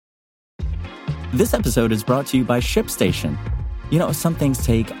This episode is brought to you by ShipStation. You know, some things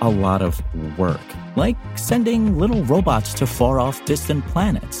take a lot of work, like sending little robots to far-off distant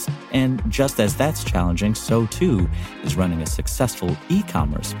planets. And just as that's challenging, so too is running a successful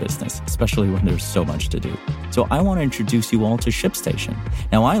e-commerce business, especially when there's so much to do. So I want to introduce you all to ShipStation.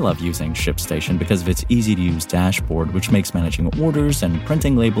 Now, I love using ShipStation because of its easy-to-use dashboard, which makes managing orders and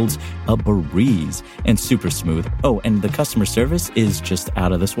printing labels a breeze and super smooth. Oh, and the customer service is just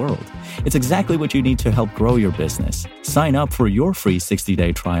out of this world. It's exactly what you need to help grow your business. Sign up for your free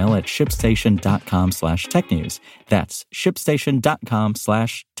 60-day trial at shipstation.com/technews. That's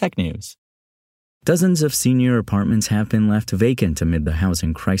shipstation.com/technews. Dozens of senior apartments have been left vacant amid the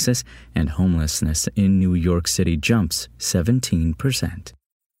housing crisis, and homelessness in New York City jumps 17%.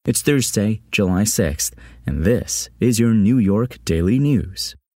 It's Thursday, July 6th, and this is your New York Daily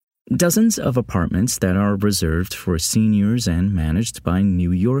News. Dozens of apartments that are reserved for seniors and managed by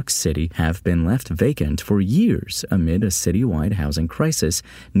New York City have been left vacant for years amid a citywide housing crisis,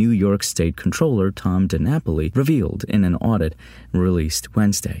 New York State Comptroller Tom DiNapoli revealed in an audit released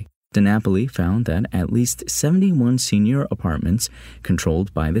Wednesday. DiNapoli found that at least 71 senior apartments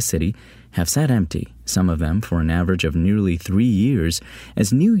controlled by the city have sat empty, some of them for an average of nearly 3 years,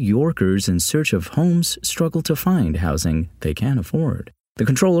 as New Yorkers in search of homes struggle to find housing they can't afford. The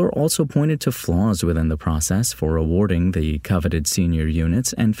comptroller also pointed to flaws within the process for awarding the coveted senior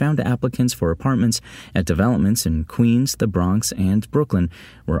units and found applicants for apartments at developments in Queens, the Bronx, and Brooklyn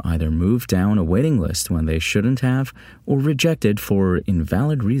were either moved down a waiting list when they shouldn't have or rejected for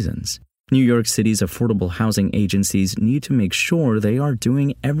invalid reasons. New York City's affordable housing agencies need to make sure they are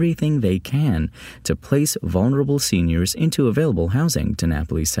doing everything they can to place vulnerable seniors into available housing,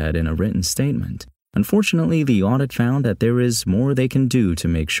 DiNapoli said in a written statement. Unfortunately, the audit found that there is more they can do to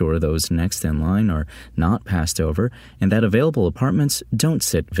make sure those next in line are not passed over and that available apartments don't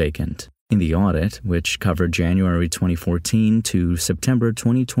sit vacant. In the audit, which covered January 2014 to September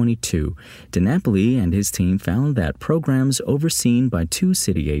 2022, DiNapoli and his team found that programs overseen by two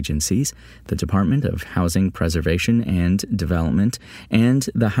city agencies, the Department of Housing Preservation and Development and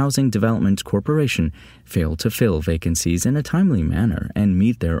the Housing Development Corporation, failed to fill vacancies in a timely manner and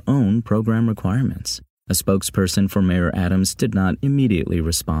meet their own program requirements. A spokesperson for Mayor Adams did not immediately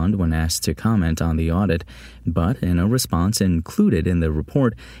respond when asked to comment on the audit, but in a response included in the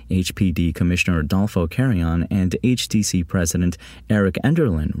report, HPD Commissioner Adolfo Carrion and HDC President Eric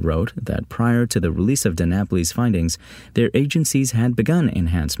Enderlin wrote that prior to the release of DiNapoli's findings, their agencies had begun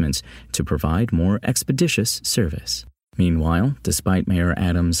enhancements to provide more expeditious service. Meanwhile, despite Mayor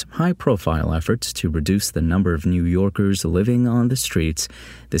Adams' high-profile efforts to reduce the number of New Yorkers living on the streets,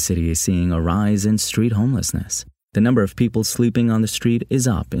 the city is seeing a rise in street homelessness. The number of people sleeping on the street is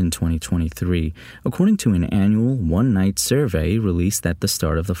up in 2023, according to an annual one-night survey released at the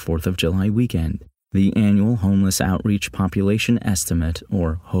start of the 4th of July weekend. The annual Homeless Outreach Population Estimate,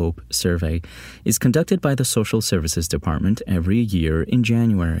 or HOPE, survey is conducted by the Social Services Department every year in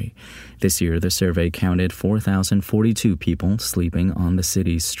January. This year, the survey counted 4,042 people sleeping on the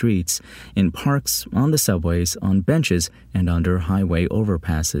city's streets, in parks, on the subways, on benches, and under highway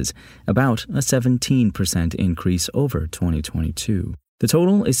overpasses, about a 17% increase over 2022. The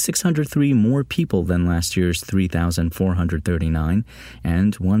total is 603 more people than last year's 3,439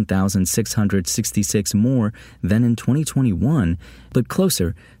 and 1,666 more than in 2021, but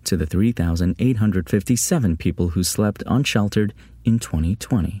closer to the 3,857 people who slept unsheltered in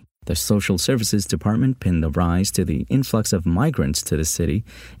 2020. The Social Services Department pinned the rise to the influx of migrants to the city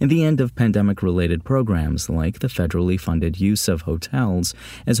and the end of pandemic-related programs like the federally funded use of hotels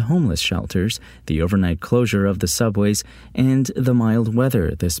as homeless shelters, the overnight closure of the subways, and the mild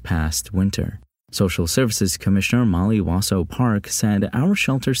weather this past winter. Social Services Commissioner Molly Wasso Park said our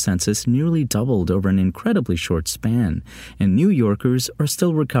shelter census nearly doubled over an incredibly short span, and New Yorkers are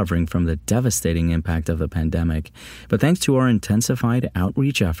still recovering from the devastating impact of the pandemic. But thanks to our intensified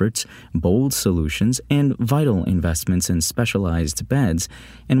outreach efforts, bold solutions, and vital investments in specialized beds,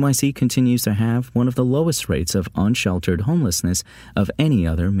 NYC continues to have one of the lowest rates of unsheltered homelessness of any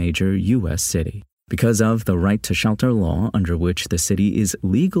other major U.S. city. Because of the right to shelter law, under which the city is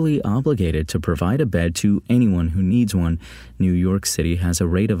legally obligated to provide a bed to anyone who needs one, New York City has a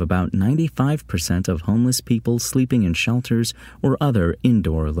rate of about 95% of homeless people sleeping in shelters or other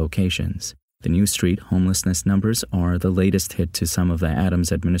indoor locations. The new street homelessness numbers are the latest hit to some of the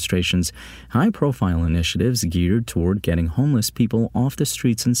Adams administration's high-profile initiatives geared toward getting homeless people off the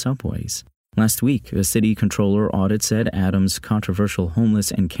streets and subways. Last week, a city controller audit said Adams' controversial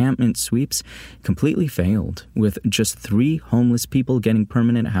homeless encampment sweeps completely failed, with just 3 homeless people getting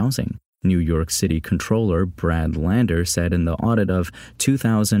permanent housing. New York City Comptroller Brad Lander said in the audit of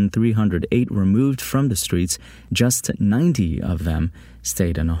 2,308 removed from the streets, just 90 of them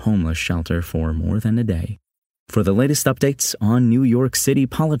stayed in a homeless shelter for more than a day. For the latest updates on New York City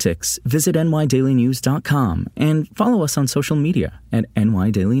politics, visit nydailynews.com and follow us on social media at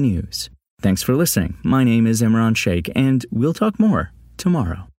nydailynews. Thanks for listening. My name is Imran Sheikh, and we'll talk more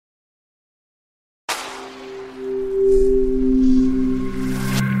tomorrow.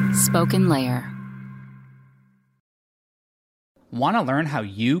 Spoken Layer. Want to learn how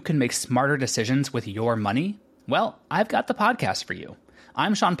you can make smarter decisions with your money? Well, I've got the podcast for you.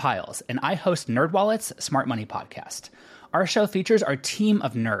 I'm Sean Piles, and I host NerdWallet's Smart Money Podcast. Our show features our team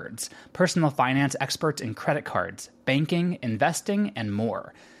of nerds, personal finance experts in credit cards, banking, investing, and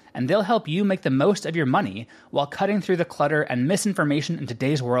more. And they'll help you make the most of your money while cutting through the clutter and misinformation in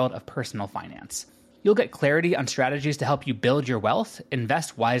today's world of personal finance. You'll get clarity on strategies to help you build your wealth,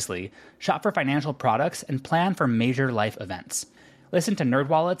 invest wisely, shop for financial products, and plan for major life events. Listen to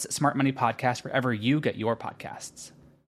NerdWallet's Smart Money Podcast wherever you get your podcasts.